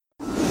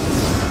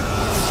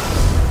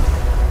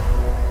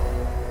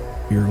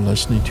You're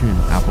listening to an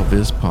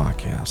AppleVis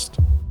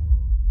podcast.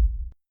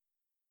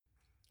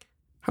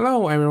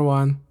 Hello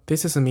everyone,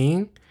 this is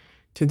Ming.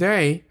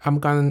 Today I'm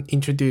gonna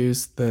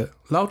introduce the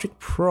Logic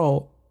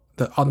Pro,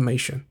 the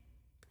automation.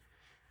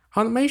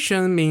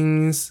 Automation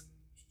means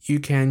you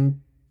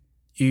can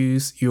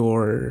use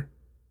your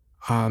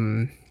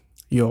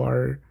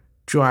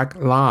drag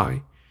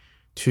line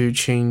to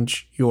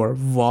change your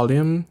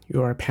volume,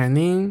 your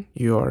panning,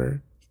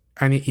 your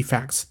any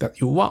effects that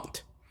you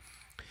want.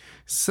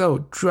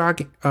 So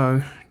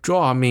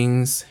draw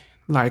means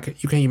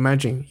like you can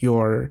imagine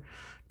your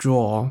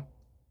draw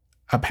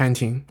a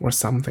painting or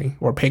something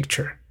or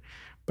picture,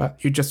 but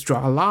you just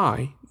draw a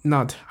line,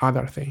 not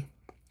other thing.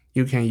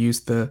 You can use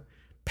the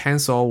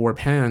pencil or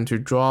pen to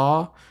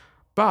draw,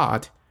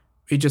 but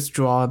we just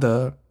draw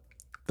the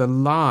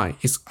line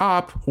is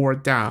up or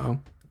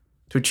down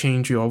to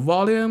change your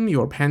volume,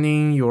 your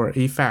panning, your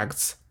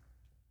effects.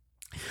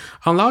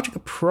 On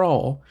Logic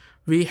Pro,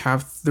 we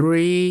have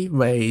 3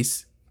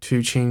 ways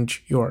to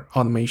change your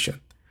automation.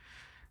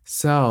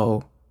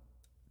 So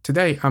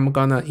today I'm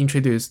gonna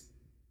introduce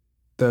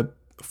the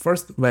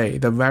first way,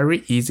 the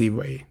very easy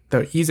way,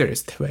 the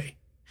easiest way.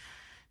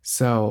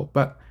 So,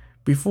 but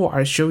before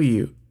I show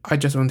you, I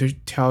just want to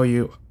tell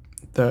you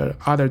the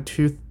other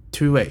two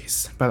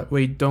ways, but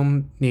we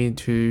don't need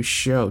to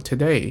show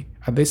today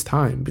at this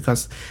time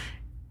because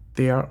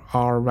they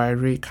are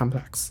very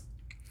complex.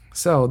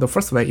 So the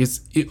first way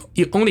is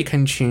you only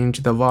can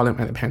change the volume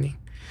and the panning.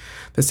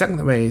 The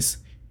second way is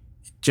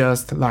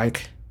just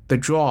like the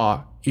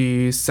draw,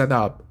 you set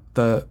up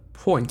the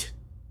point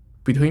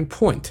between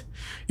point.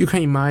 You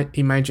can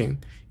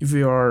imagine if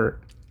you're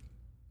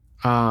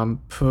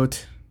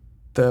put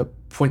the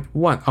point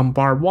 1 on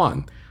bar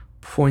 1,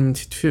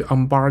 point 2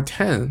 on bar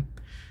 10,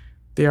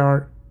 they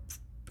are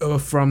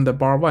from the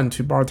bar 1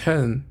 to bar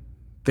 10,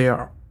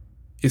 there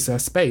is a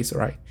space,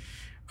 right?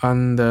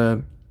 And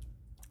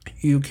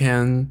you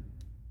can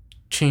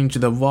change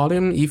the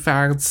volume,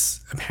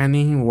 effects,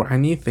 panning, or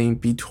anything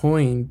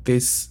between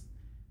this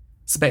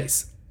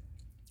space.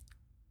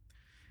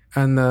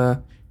 And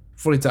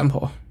for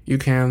example, you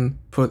can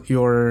put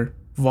your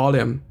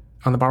volume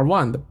on the bar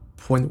 1, the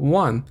point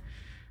 1,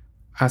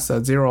 as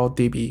a 0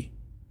 dB,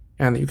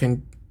 and you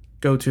can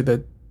go to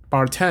the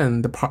bar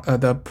 10,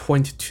 the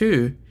point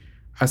 2,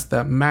 as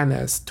the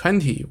minus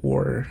 20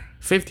 or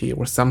 50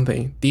 or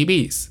something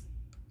dBs.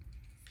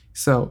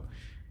 So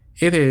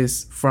it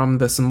is from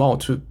the small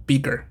to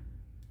bigger,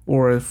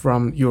 or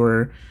from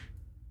your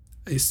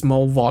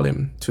small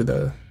volume to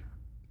the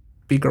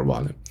bigger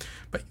volume.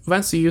 But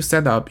once you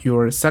set up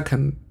your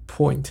second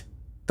point,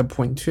 the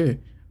point 2,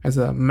 as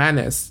a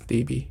minus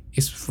dB,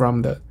 is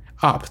from the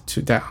up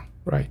to down,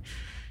 right?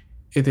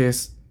 It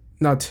is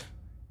not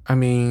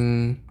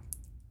immediately.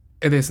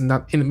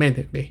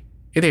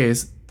 It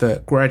is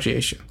the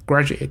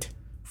graduate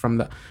from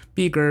the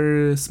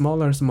bigger,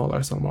 smaller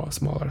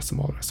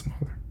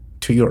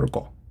to your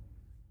goal.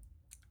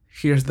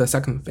 Here's the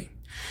second thing.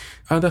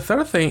 The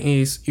third thing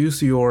is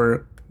use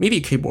your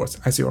MIDI keyboards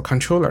as your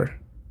controller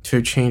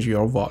to change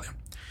your volume.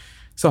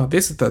 So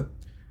this is the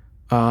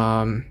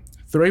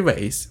 3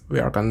 ways we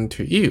are going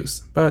to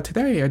use. But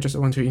today I just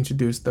want to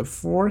introduce the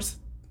 4th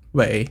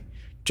way.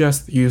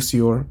 Just use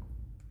your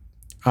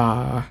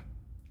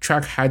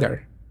track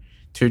header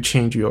to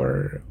change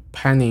your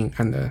panning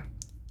and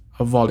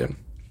volume.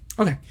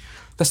 Okay,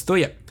 let's do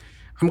it.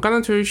 I'm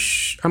gonna play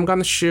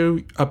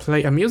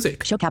a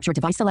music. Show capture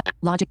device select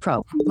Logic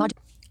Pro.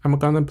 I'm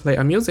gonna play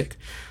a music.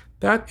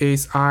 That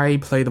is, I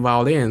played the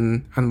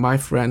violin and my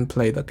friend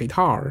played the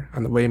guitar,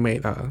 and we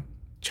made a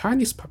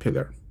Chinese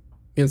popular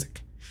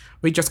music.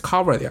 We just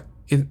covered it.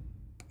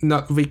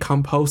 We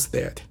composed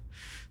it.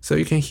 So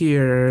you can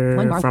hear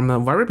from the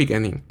very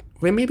beginning.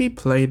 We maybe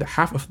played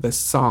half of the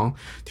song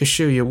to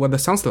show you what it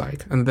sounds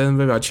like, and then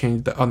we will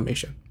change the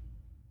automation.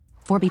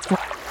 4 beats.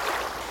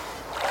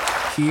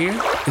 Here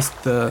is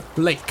the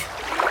lake,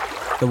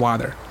 the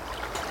water.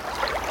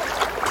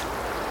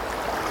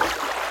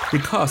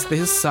 Because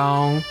this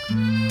song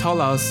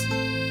told us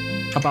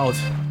about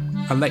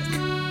a lake.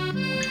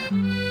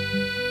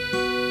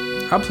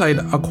 I played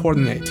a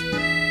coordinate.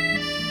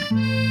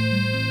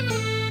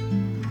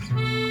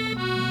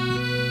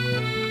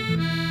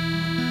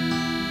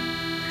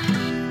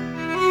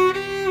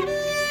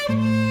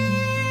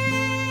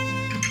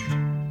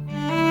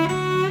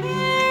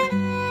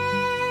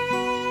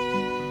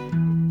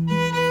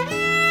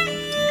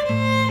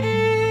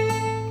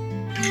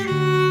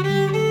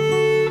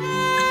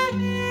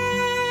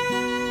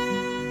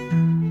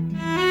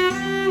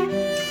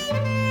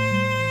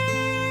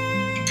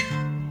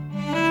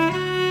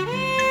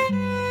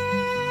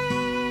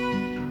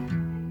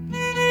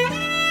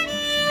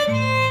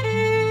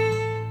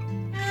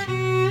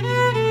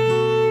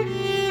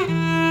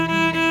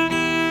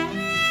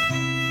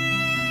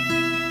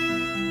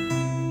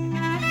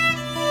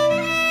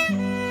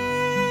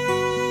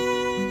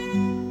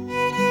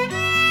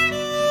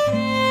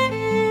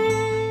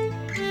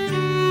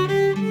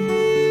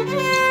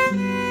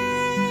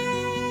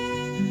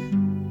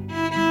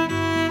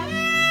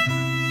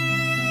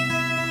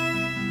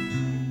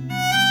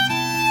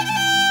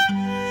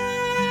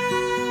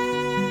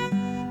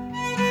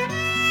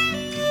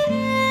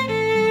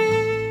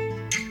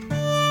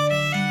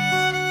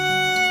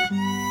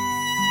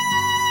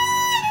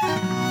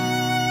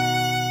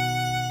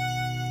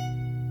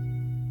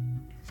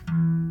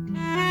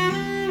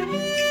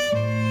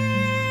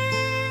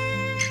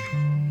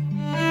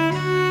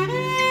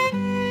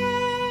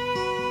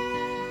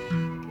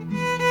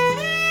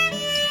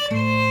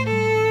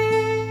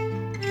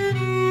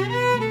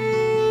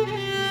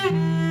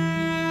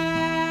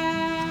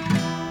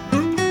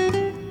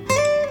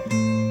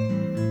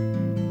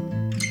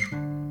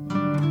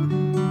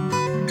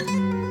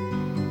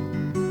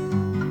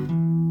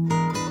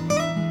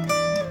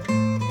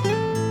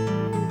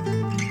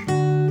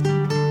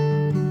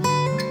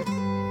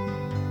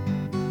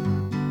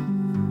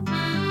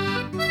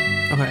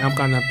 Okay, I'm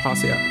gonna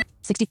pause it.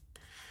 60.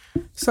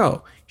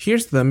 So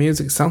here's the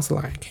music sounds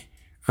like,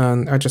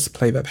 and I just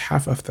played that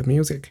half of the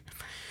music.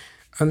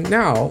 And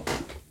now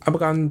I'm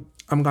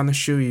gonna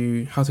show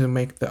you how to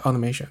make the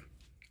automation.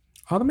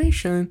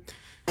 Automation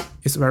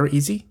is very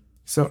easy.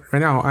 So right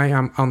now I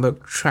am on the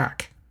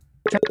track.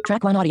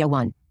 Track 1 audio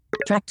 1.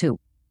 Track 2.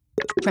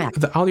 Track.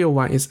 The audio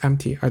one is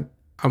empty.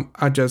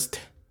 I just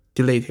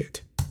delete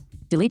it.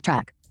 Delete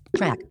track.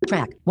 Track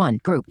 1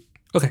 group.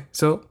 Okay,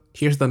 so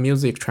here's the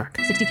music track.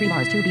 63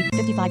 bars 2 beat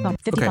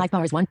 55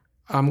 bars 1.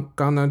 I'm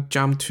gonna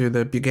jump to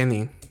the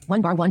beginning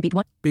 1 bar 1 beat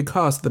 1.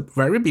 because the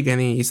very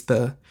beginning is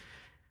the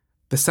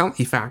sound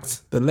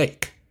effects, the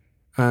lick.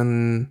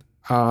 And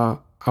I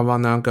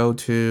wanna go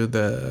to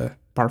the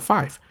bar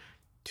 5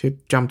 to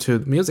jump to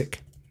the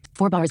music.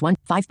 4 bars 1.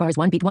 5 bars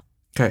 1 beat 1.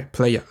 Okay,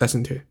 play it,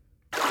 listen to it.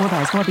 4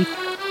 bars 4 beat.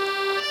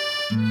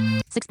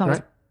 6 bars.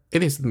 Right?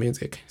 It is the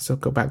music. So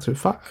go back to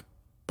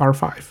bar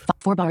 5.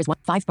 4 bars 1.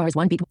 5 bars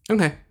 1 beat 1.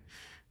 Okay.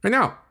 Right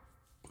now,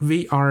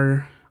 we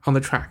are on the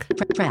track.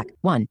 Track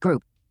 1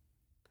 group.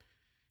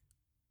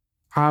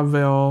 I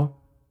will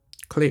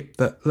click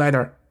the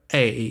letter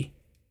A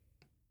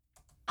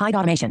Hide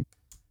automation.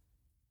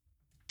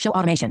 Show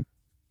automation.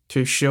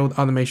 to show the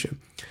automation.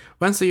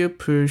 Once you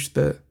push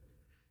the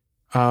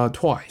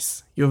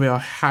twice, you will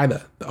hide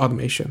the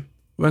automation.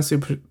 Once you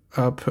click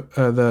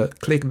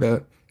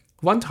the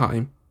one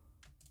time,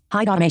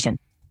 Hide automation.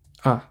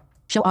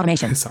 Show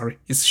automation. sorry,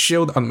 it's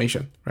show the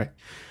automation, right?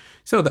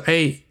 So the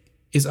A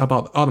is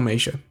about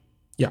automation.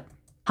 Yeah,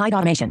 Hide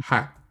automation.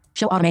 hide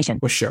Show automation.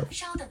 will show.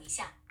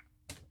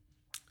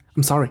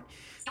 I'm sorry.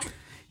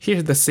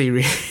 Here's the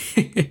Siri.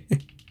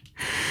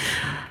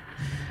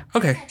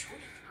 Okay.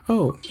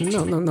 Oh,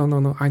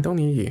 no. I don't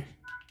need you.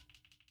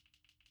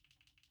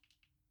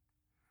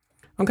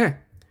 Okay.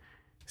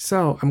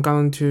 So I'm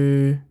going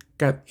to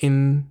get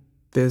in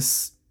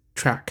this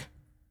track.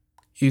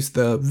 Use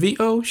the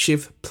VO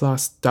Shift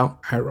plus down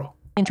arrow.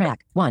 In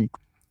track 1.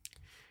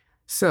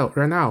 So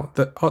right now,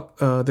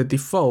 the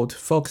default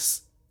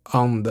focus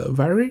on the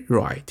very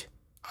right.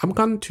 I'm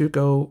going to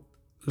go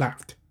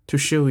left to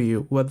show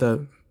you what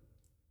the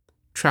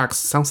track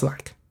sounds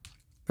like.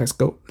 Let's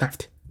go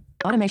left.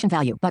 Automation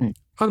value button.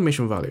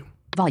 Automation value.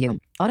 Volume.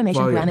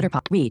 Automation Volume. parameter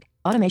pop. Read.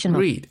 Automation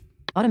mode. Read.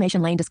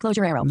 Automation lane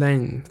disclosure arrow.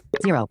 Then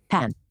 0.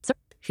 Pan.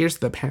 here's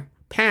the pan.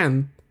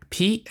 Pan,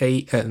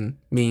 P-A-N,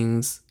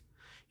 means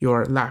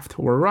your left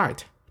or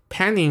right.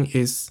 Panning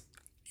is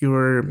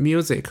your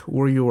music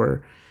or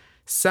your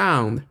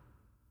sound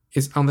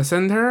is on the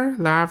center,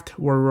 left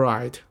or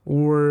right,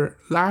 or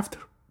left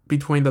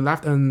between the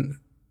left and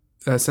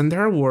the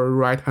center or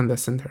right and the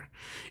center.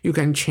 You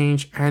can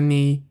change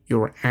any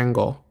your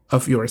angle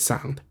of your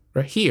sound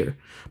right here.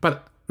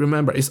 But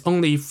remember, it's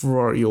only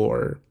for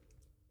your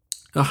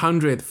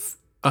 100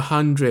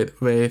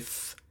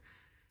 with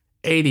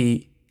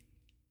 80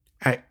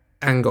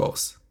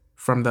 angles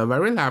from the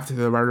very left to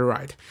the very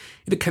right.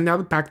 It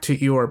connects back to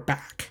your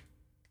back.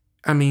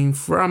 I mean,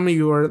 from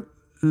your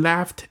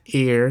left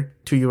ear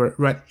to your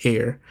right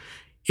ear,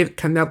 it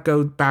cannot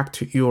go back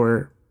to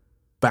your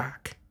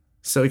back.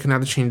 So you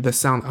cannot change the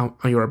sound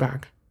on your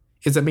back.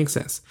 Does that make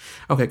sense?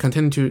 Okay,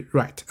 continue to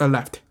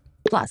left.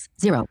 Plus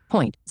 0.0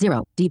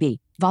 dB.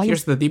 Volume.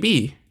 Here's the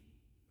dB,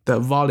 the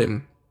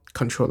volume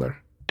controller.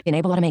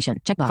 Enable automation.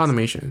 Checkbox.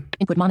 Automation.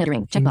 Input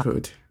monitoring.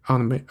 Checkbox.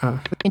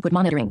 Input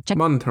monitoring. Check.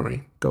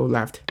 Monitoring. Go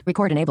left.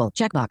 Record enable.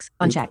 Checkbox.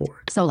 Unchecked.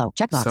 Record. Solo.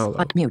 Checkbox.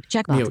 Solo. Mute.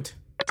 Checkbox. Mute.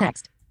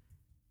 Text.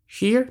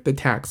 Here, the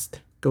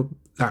text. Go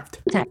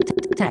left.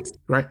 Text.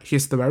 Right,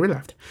 here's the very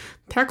left.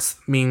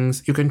 Text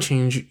means you can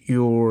change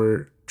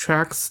your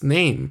track's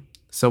name,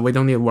 so we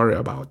don't need to worry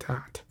about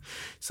that.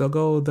 So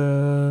go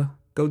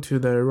to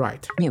the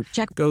right. Mute.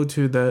 Check. Go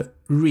to the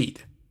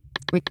read.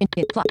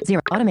 Plus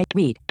 0. Automate.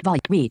 Read.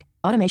 Volume. Read.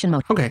 Automation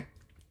mode. Okay.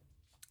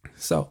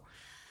 So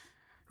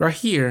right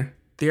here,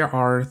 there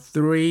are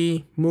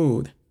 3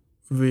 modes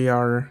we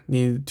are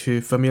need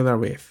to familiar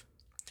with.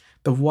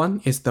 The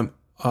one is the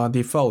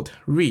default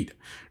read.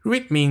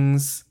 Read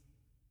means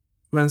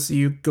once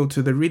you go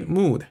to the read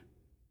mode,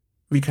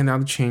 we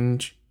cannot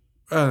change.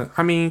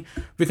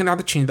 We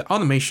cannot change the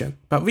automation,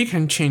 but we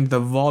can change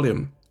the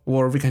volume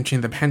or we can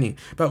change the panning,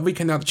 but we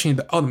cannot change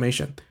the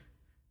automation.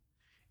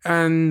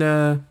 And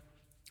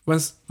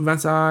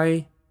once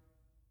I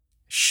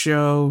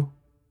show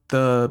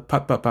the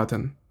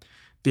button,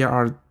 there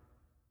are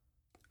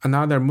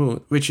another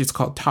mode which is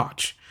called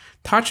touch.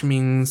 Touch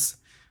means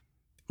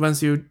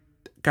once you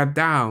get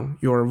down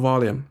your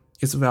volume,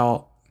 it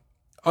will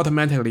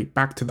automatically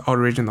back to the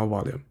original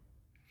volume.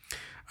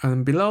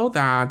 And below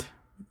that,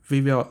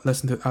 we will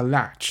listen to a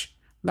latch.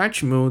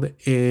 Latch mode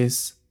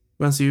is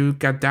once you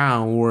get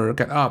down or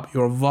get up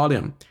your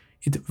volume,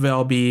 it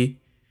will be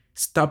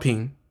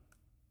stopping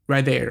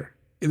right there.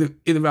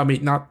 It will be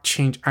not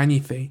change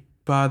anything,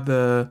 but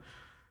the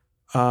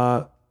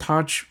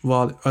touch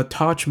mode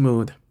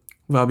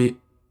will be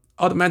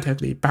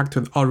automatically back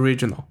to the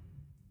original.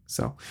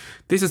 So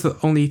this is the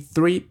only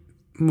 3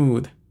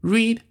 mode: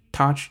 read,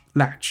 touch,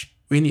 latch.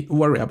 We need to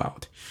worry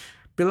about.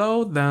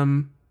 Below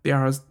them, there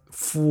are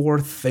 4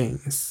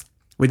 things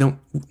we don't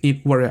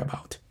need worry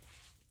about.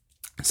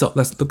 So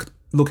let's look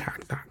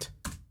at that.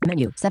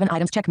 Menu. 7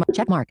 items. Check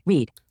mark.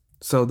 Read.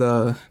 So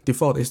the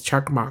default is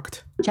check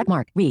marked. Check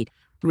mark. Read.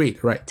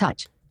 Read, right?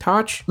 Touch.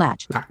 Touch,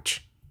 Latch.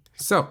 latch.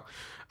 So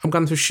I'm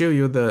going to show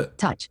you the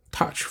Touch.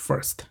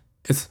 first.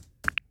 It's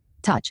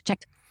Touch.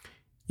 Checked.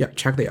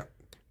 check there.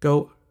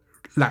 Go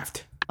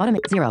left.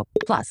 Automate 0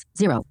 plus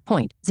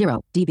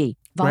 0.0 dB.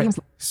 Volumes.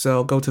 Right.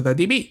 So go to the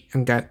dB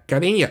and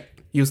get in here.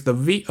 Use the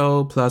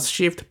VO plus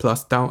shift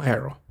plus down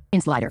arrow.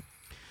 In slider.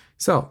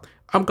 So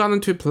I'm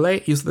going to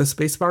play, use the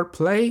spacebar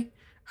play,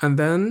 and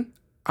then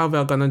I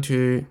will going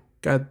to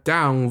get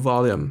down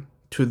volume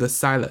to the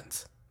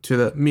silence, to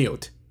the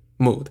mute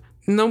mode.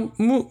 No,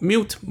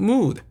 mute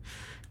mode,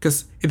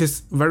 because it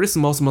is very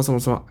small.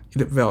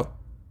 It will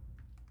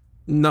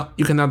not,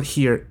 you cannot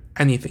hear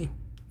anything.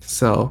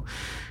 So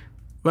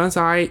once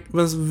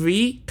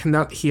we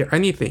cannot hear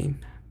anything,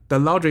 the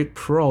Logic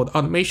Pro the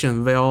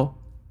automation will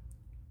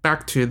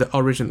back to the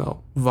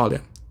original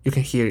volume. You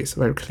can hear it's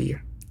very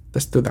clear.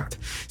 Let's do that.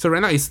 So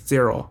right now it's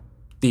 0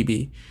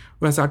 dB.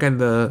 Once I get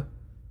the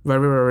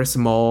very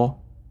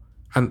small,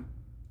 and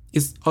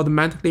it's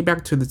automatically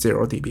back to the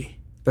 0 dB.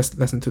 Let's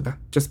listen to that.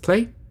 Just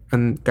play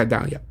and get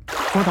down.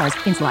 4 bars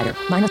in slider.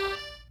 Minus.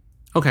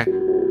 Okay.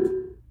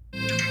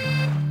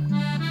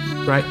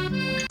 Right.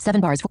 7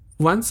 bars.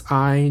 Once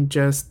I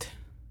just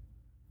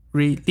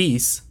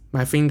release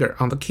my finger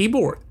on the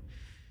keyboard,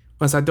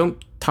 once I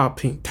don't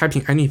typing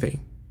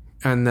anything,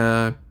 and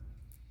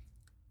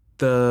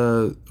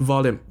the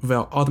volume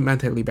will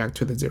automatically back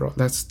to the 0.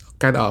 Let's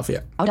get off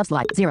here. Out of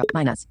slide. 0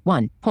 minus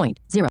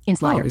 1.0 in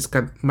slider. It's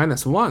got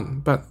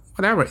 -1, but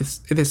whatever.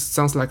 It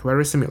sounds like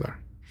very similar.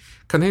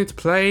 Continue to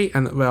play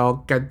and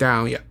we'll get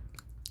down here.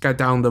 Get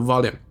down the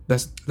volume.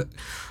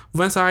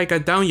 Once I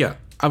get down here,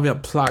 I will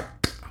plug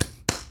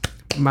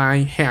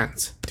my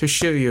hands to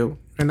show you.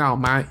 Right now,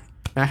 my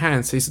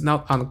hands is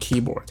not on the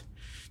keyboard,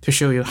 to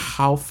show you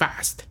how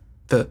fast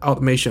the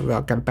automation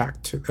will get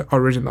back to the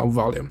original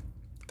volume.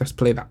 Let's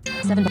play that.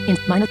 7 in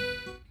minus.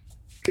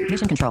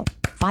 Mission control.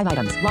 5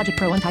 items. Logic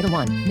Pro Untitled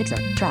 1. Mixer.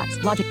 Tracks.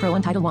 Logic Pro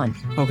Untitled 1.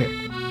 Okay.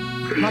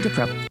 Logic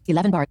Pro.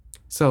 11 bars.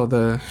 So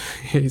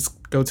let's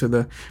go to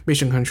the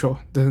mission control.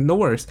 No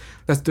worries.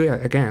 Let's do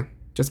it again.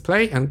 Just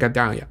play and get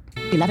down here.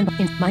 11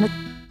 in minus.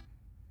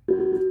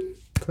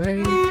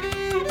 Play.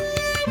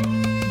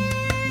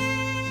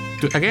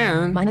 Do it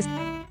again. Minus.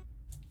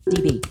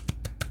 dB.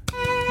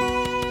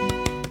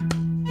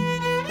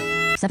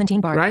 17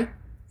 bars. Right?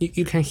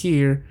 You can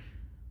hear.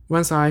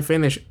 Once I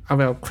finish, I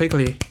will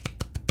quickly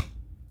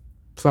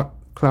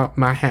plug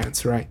my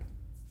hands, right?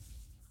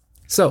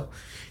 So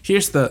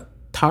here's the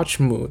touch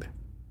mode,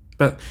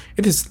 but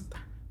it is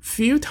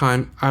few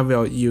times I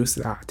will use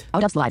that.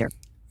 Out of slider.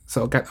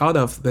 So get out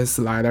of this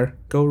slider,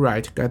 go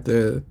right, get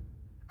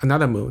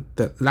another mode,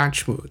 the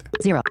latch mode.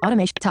 0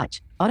 automation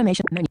touch.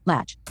 Automation menu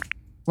latch.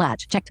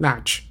 Latch checked.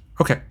 Latch.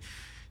 Okay.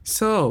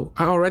 So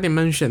I already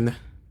mentioned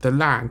the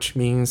latch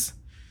means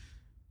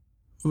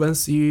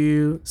once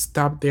you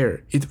stop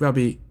there, it will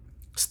be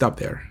stop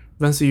there.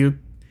 Once you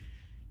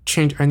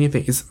change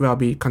anything, it will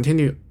be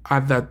continue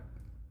at that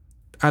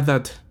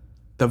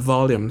the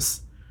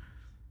volumes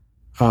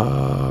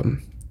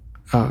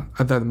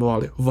at that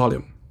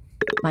volume.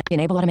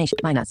 Enable automation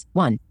minus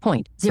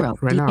 1.0 So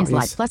right now in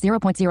slide it's plus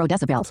 0.0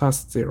 decibels.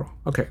 plus 0.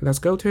 Okay, let's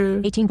go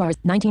to 18 bars,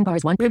 19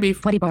 bars, 1, maybe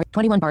 20 bars,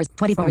 21 bars,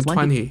 20 bars, 1,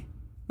 20.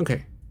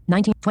 Okay,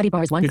 19, 20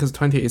 bars, 1, because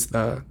 20 is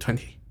the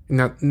 20,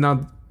 not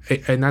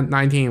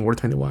 19 or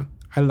 21.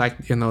 I like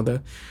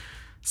the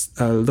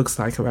looks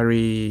like a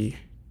very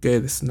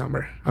good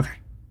number. Okay,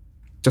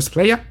 just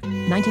play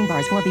 19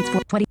 bars, 4 beats,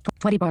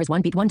 20 bars,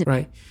 1 beat, 1 dip,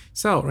 right.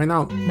 So right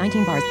now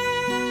 19 bars,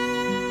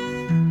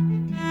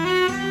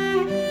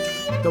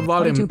 the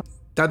volume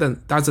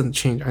 22 doesn't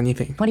change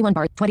anything. 21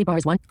 bars, 20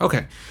 bars, 1,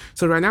 Okay,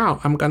 so right now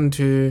I'm going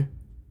to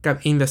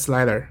get in the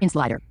slider in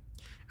slider,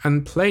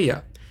 and play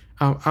it.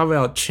 I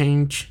will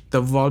change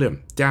the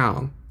volume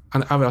down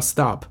and I will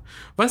stop.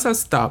 Once I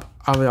stop,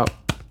 I will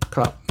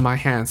clap my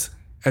hands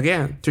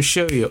again to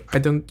show you I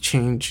don't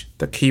change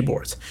the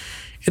keyboards.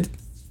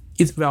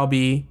 It will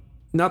be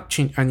not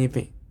change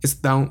anything. It's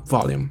down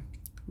volume.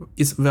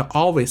 It will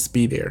always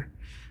be there.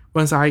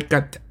 Once I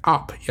get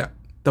up,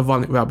 the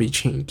volume will be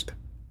changed.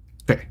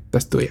 Okay,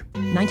 let's do it.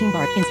 19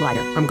 bars in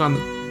slider, I'm gonna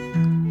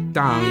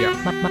down,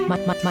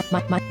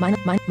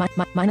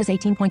 minus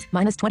 18 points,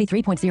 minus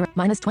 23.0,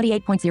 minus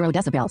 28.0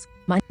 decibels,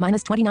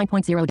 minus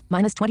 29.0,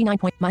 minus 29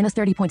 point, minus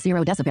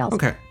 30.0 decibels.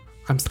 Okay,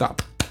 I'm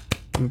stop.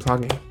 I'm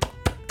plugging.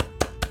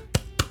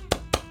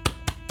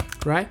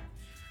 Right?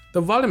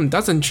 The volume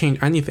doesn't change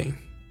anything.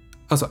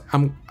 Also,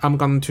 I'm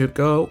going to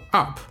go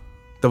up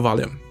the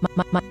volume.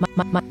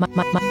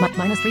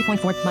 Minus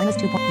 3.4, minus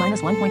 2,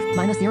 minus 1 point,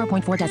 minus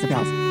 0.4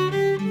 decibels.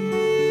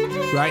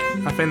 Right?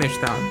 I finished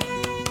that.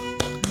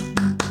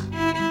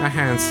 My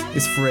hands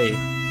is free.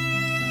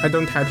 I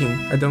don't typing.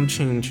 I don't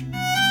change.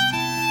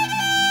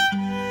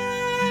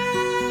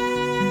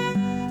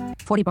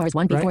 40 bars,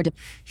 1 before Right?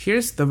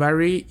 Here's the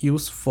very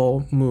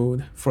useful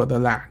mode for the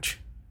latch.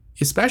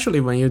 especially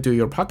when you do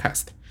your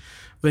podcast.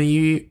 When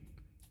you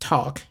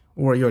talk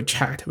or you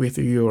chat with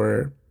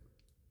your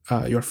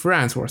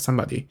friends or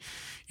somebody,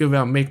 you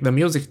will make the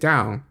music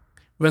down.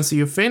 Once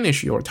you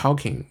finish your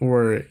talking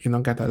or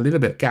get a little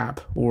bit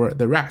gap or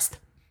the rest,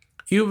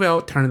 you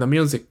will turn the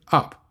music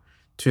up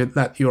to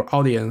let your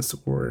audience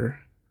or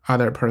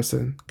other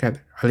person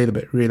get a little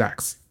bit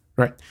relaxed,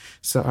 right?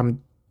 So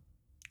I'm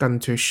going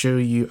to show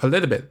you a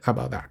little bit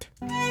about that.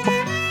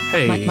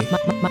 Hey,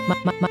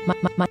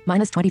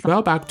 minus 25.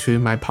 well, back to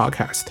my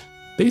podcast.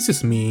 This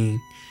is me.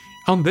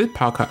 On this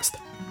podcast,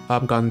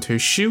 I'm going to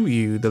show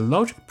you the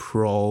Logic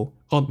Pro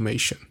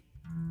automation.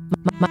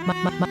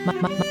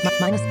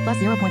 Minus plus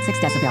 0.6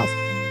 decibels.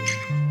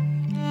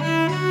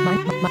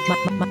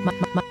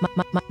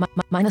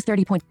 Minus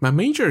 30 point. My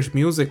major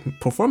music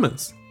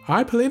performance,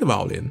 I play the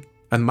violin,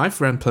 and my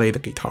friend play the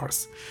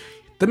guitars.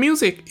 The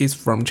music is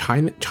from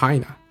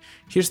China.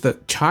 Here's the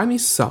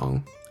Chinese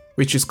song,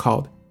 which is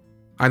called,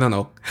 I don't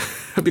know,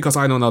 because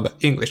I don't know the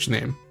English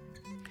name.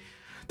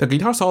 The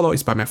guitar solo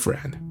is by my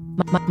friend.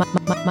 Plus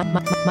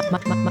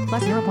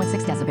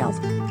 0.6 decibels.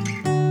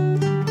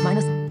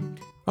 Minus.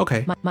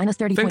 Okay. Minus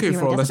 30.0 Thank you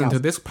for decibels. listening to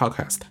this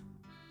podcast.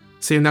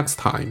 See you next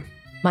time.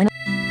 Minus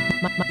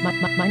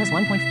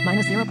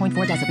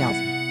 0.4 decibels.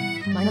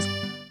 Minus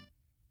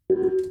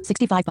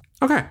 65.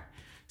 Okay.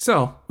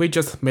 So we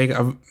just made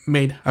a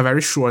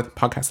very short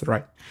podcast,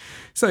 right?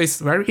 So it's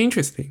very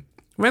interesting.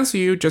 Once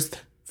you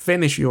just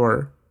finish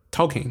your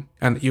talking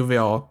and you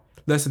will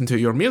listen to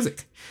your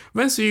music.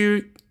 Once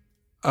you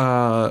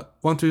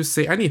want to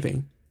say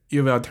anything,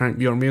 you will turn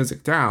your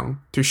music down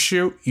to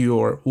show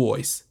your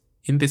voice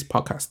in this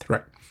podcast,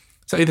 right?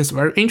 So it is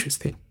very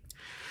interesting.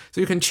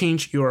 So you can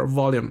change your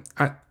volume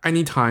at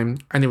any time,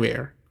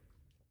 anywhere.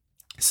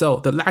 So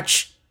the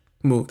latch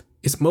mode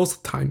is most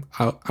of the time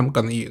I'm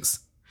gonna use.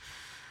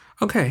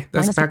 Okay,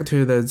 let's back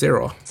to the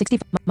 0. 60.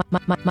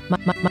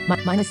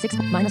 Minus 6.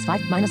 Minus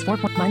 5. Minus 4.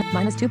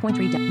 Minus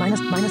 2.3. Minus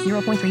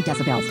 0.3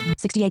 decibels.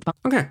 68.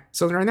 Okay,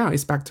 so right now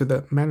it's back to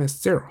the minus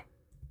 0.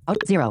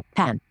 Out 0.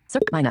 Pan.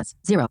 Minus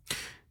 0.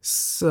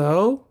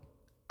 So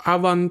I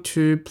want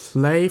to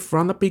play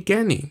from the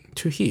beginning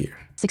to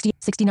here.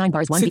 69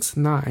 bars.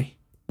 69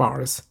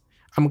 bars.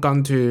 I'm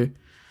gonna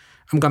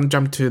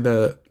jump to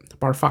the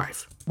bar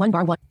 5. 1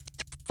 bar 1.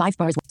 5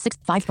 bars. 6.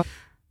 5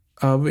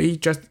 bar. We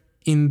just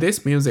in this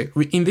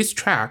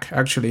track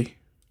actually,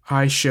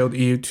 I showed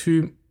you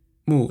 2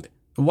 mood.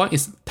 One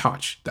is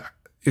touch, that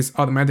is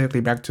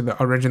automatically back to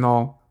the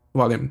original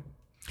volume.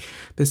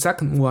 The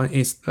second one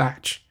is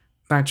latch.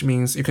 Latch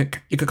means you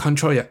can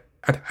control it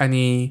at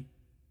any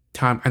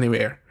time,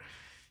 anywhere.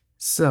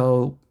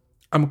 So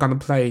I'm gonna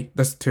play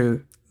let's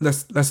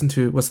listen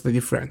to what's the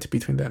difference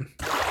between them.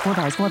 4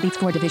 bars. 4 beats.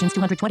 4 divisions.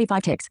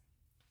 225 ticks.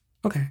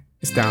 Okay,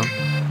 it's down.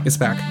 It's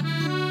back.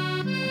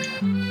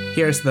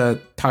 Here's the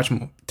touch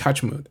mode.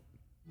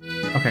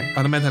 Okay,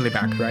 automatically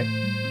back, right?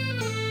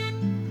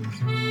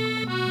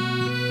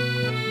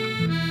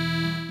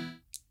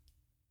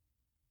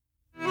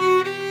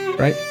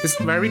 Right? It's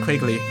very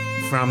quickly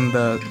from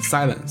the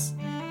silence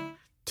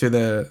to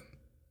the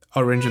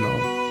original.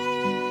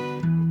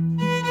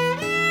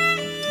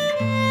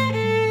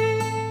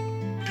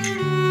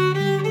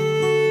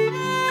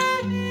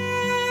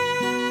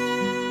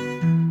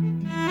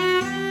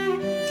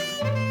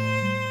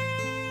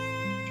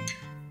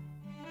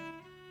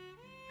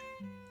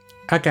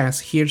 I guess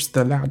here's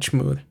the latch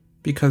mode,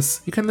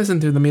 because you can listen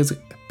to the music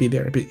be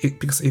there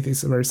because it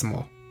is very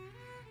small.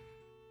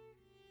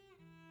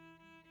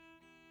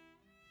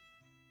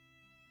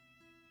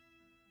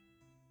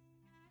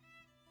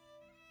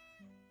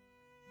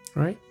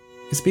 Right?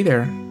 Just be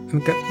there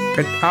and get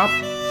up.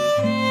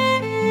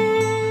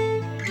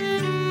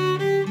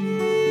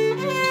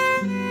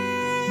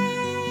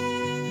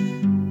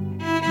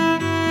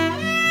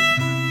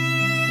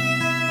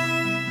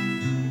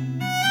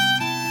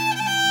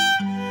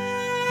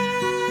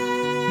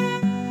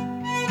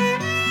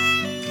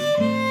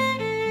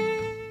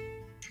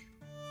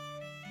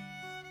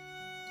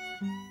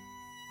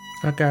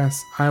 I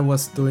guess I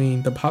was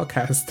doing the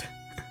podcast.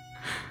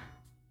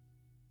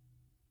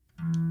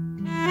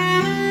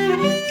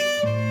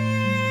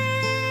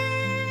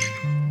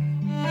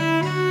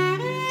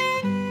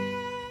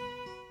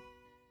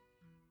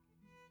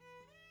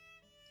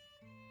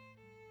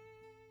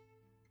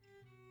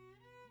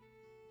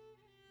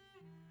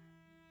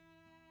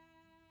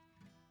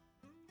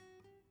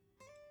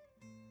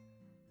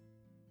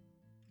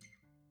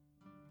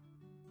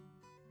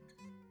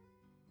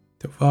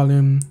 The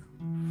volume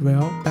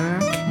will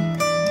back.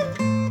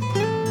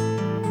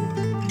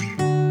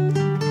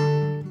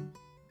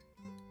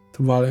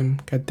 The volume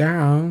get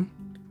down.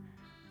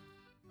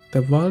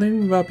 The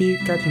volume will be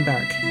getting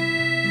back.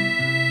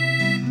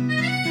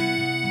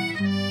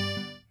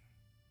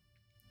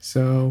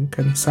 So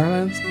getting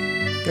silence,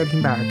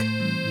 getting back.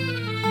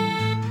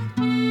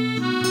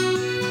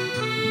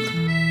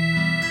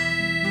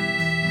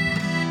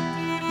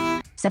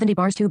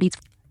 $70 2 beats.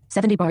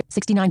 70 bars.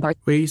 69 bars.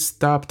 We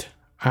stopped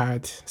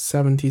at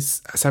 70,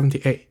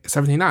 78,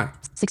 79.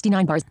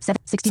 69 bars.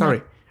 69.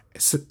 Sorry,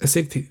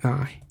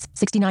 69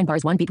 69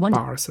 bars, 1 beat, 1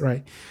 bars,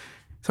 right?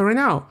 So right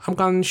now, I'm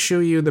going to show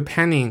you the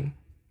panning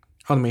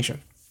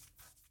automation.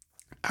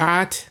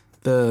 At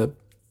the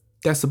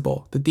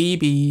decibel, the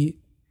dB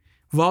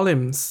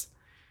volumes,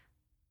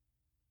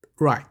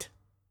 right.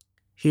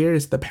 Here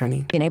is the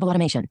panning. Enable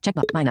automation.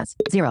 Checkbox.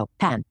 -0.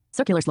 Pan.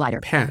 Circular slider.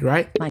 Pan,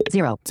 right?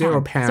 0.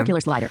 Zero pan.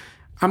 Circular slider.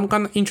 I'm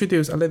going to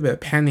introduce a little bit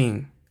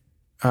panning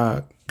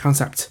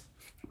concept.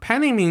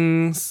 Panning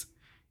means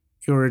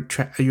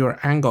your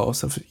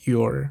angles of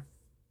your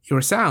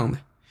sound.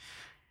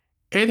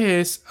 It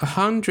is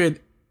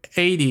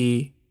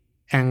 180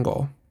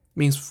 angle,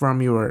 means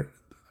from your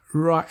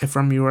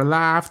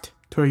left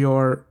to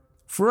your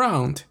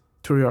front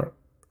to your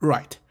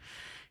right.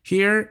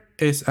 Here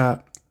is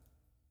a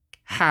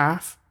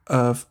half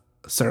of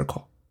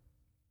circle,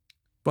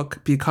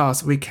 but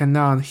because we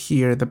cannot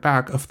hear the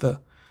back of the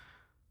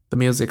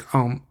music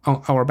on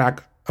our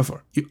back of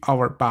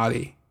our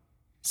body,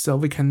 so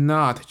we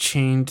cannot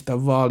change the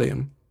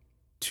volume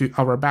to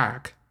our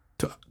back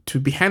to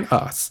behind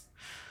us,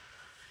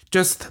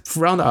 just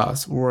front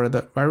us or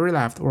the very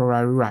left or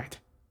very right.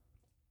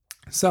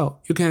 So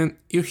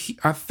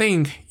I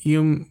think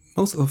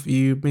most of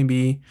you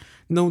maybe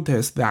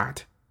noticed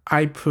that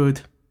I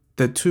put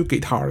the two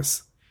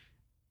guitars.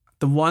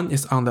 The one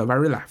is on the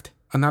very left,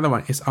 another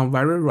one is on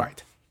very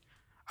right.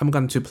 I'm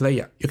going to play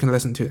it. You can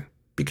listen to it.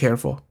 Be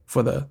careful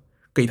for the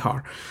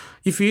guitar.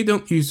 If you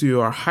don't use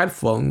your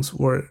headphones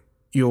or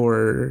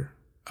your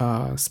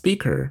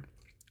speaker,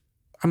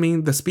 I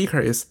mean the speaker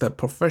is the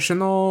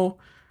professional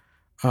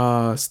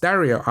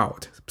stereo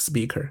out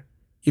speaker.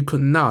 You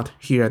could not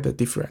hear the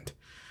difference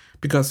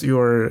because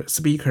your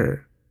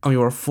speaker on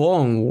your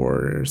phone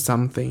or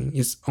something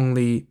is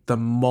only the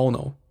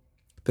mono.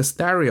 The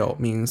stereo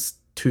means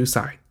two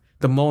sides.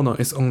 The mono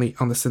is only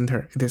on the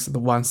center. It is the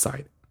one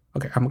side.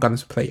 Okay, I'm going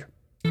to play it.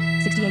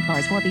 68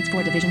 bars, 4 beats,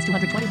 4 divisions,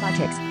 225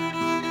 kicks.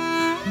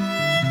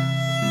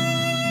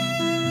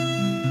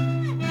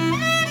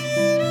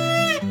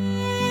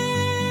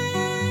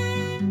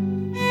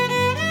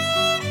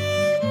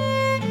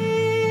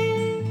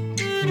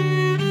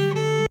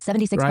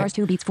 Right. Bars,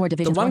 2 beats, 4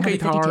 divisions, the one 150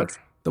 guitar, kicks.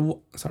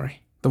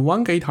 The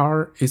one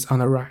guitar is on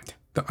the right.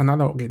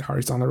 Another guitar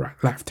is on the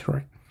left,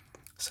 right?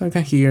 So you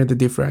can hear the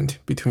difference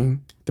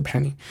between the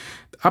panning.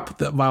 Up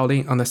the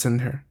violin on the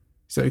center,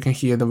 so you can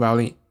hear the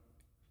violin.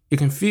 You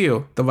can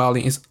feel the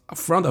violin is in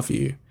front of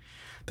you.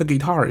 The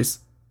guitar is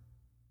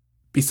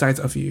beside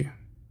of you.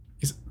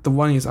 The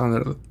one is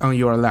on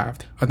your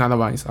left, another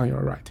one is on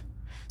your right.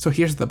 So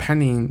here's the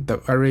panning, the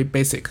very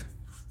basic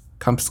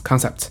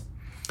concept.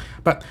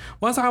 But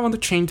once I want to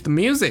change the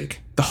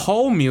music, the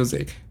whole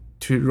music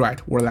to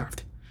right or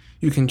left,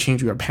 you can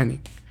change your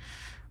panning.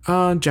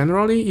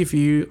 Generally, if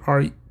you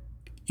are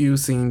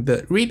using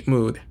the read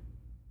mode,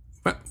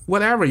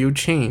 whatever you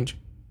change,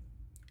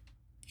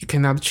 you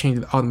cannot change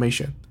the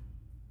automation.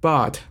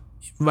 But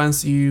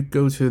once you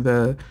go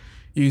to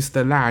use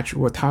the latch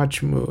or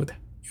touch mode,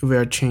 you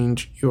will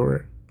change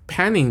your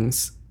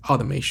panning's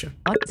automation.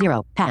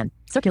 0. Pan.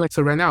 Circular.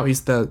 So right now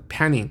is the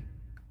panning.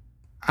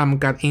 I'm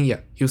got in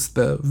yet. Use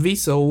the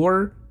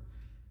voiceover,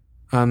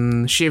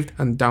 shift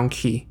and down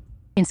key.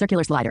 In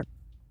circular slider.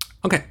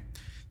 Okay,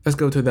 let's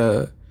go to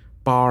the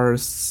bar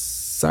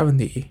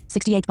 70.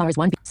 68 bars,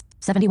 1 beat.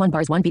 71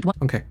 bars, 1 beat, 1.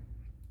 Okay,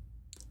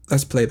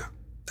 let's play that.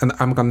 And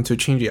I'm going to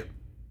change it.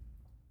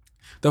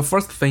 The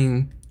first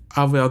thing,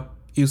 I will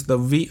use the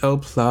VO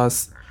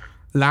plus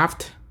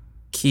left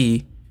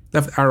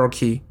arrow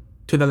key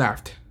to the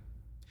left.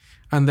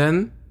 And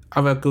then I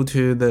will go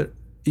to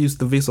use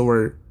the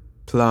voiceover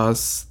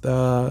plus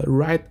the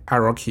right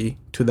arrow key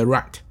to the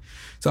right.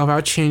 So I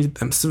will change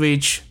them,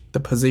 switch the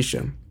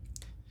position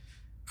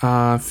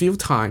a few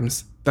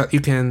times that you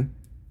can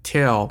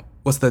tell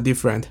what's the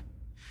difference.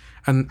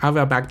 And I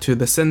will back to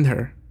the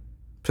center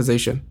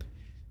position.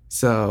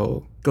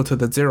 So go to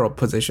the 0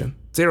 position.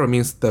 0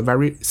 means the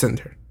very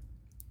center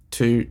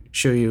to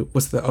show you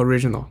what the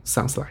original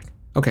sounds like.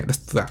 Okay, let's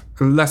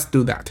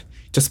do that.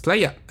 Just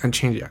play it and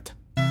change it.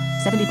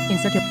 70 in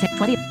circular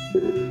 20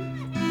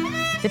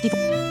 54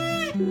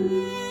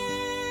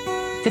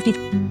 50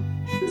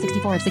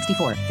 64 of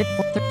 64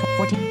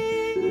 14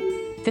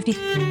 50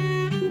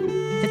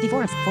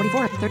 54 of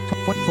 44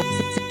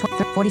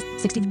 40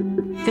 60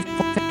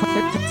 54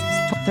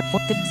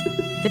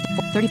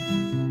 30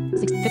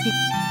 50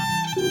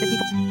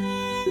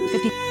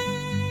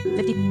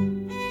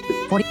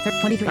 40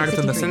 23 Back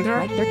to the center.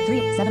 Right,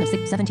 3 7 of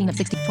 6 17 of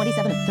 60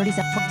 27 of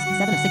 37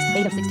 7 of 6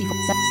 8 of 64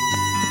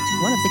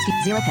 1 of 60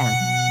 0 pan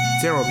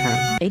 0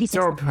 pan. 86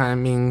 0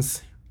 pan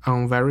means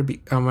I'm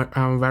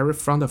very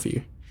front of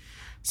you.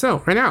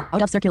 So right now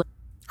out of circular.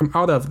 I'm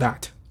out of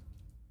that,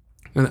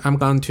 and I'm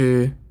going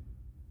to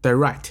the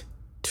right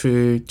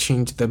to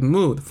change the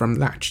mood from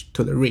latch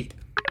to the read.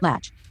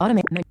 Latch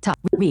automate top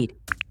read.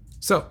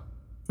 So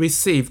we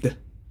saved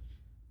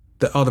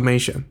the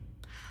automation.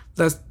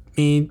 Let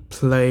me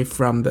play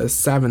from the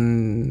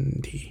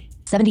 70.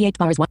 78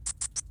 bars 1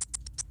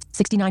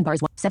 69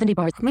 bars 1 70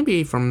 bars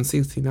Maybe from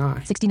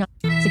 69. 69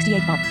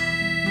 68 bar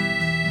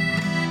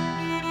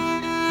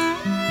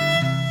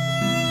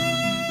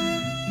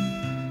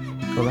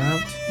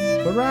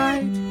a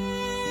right,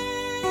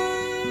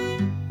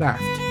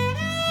 left,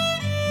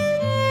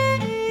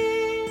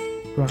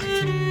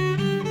 right.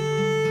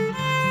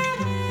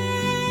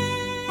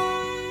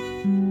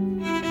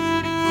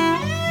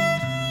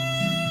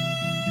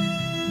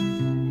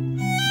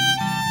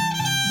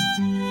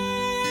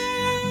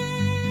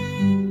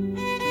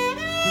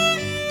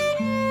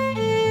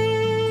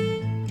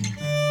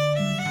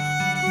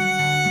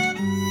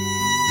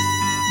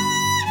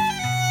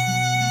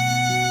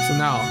 So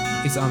now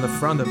it's on the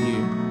front of you,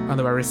 on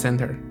the very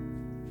center.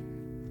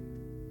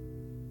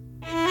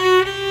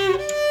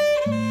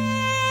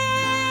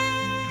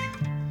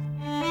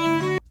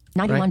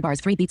 Ninety-one Right. bars,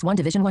 3 beats, 1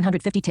 division,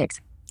 150 ticks.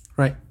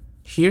 Right.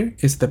 Here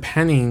is the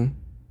panning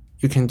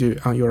you can do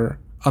on your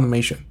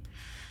automation.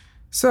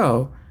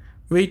 So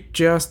we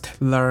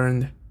just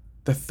learned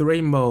the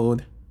 3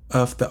 mode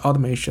of the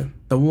automation.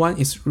 The one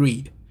is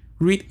read.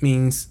 Read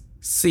means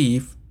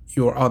save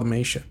your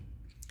automation.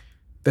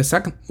 The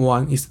second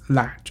one is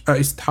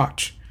is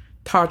touch.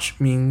 Touch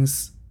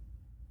means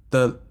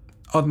the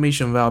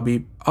automation will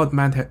be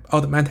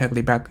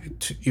automatically back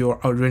to your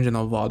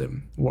original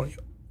volume or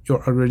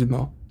your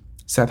original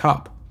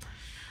setup.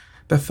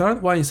 The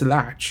third one is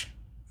latch.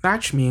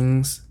 Latch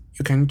means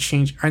you can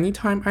change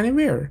anytime,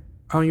 anywhere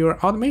on your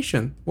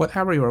automation,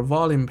 whatever your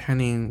volume,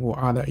 panning, or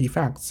other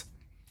effects.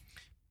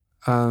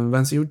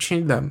 Once you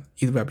change them,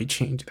 it will be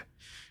changed.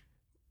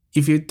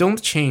 If you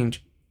don't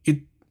change,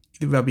 it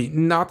will be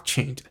not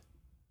changed.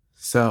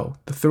 So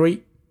the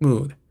 3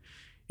 mode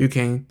you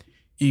can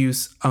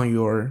use on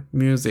your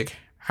music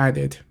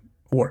edit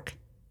work.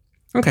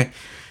 Okay,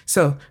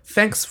 so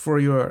thanks for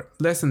your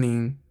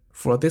listening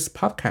for this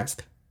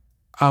podcast.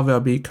 I will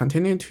be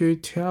continuing to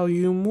tell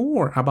you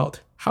more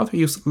about how to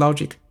use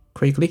Logic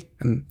quickly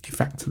and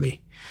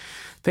effectively.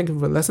 Thank you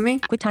for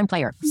listening. QuickTime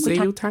Player. See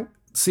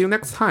you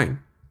next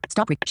time.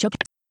 Stop.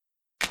 Showcase.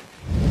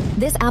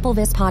 This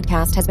AppleVis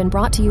podcast has been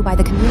brought to you by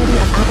the community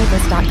of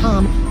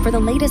AppleVis.com for the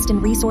latest in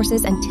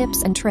resources and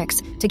tips and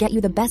tricks to get you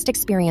the best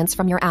experience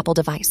from your Apple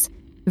device.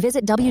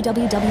 Visit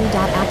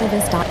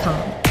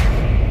www.applevis.com.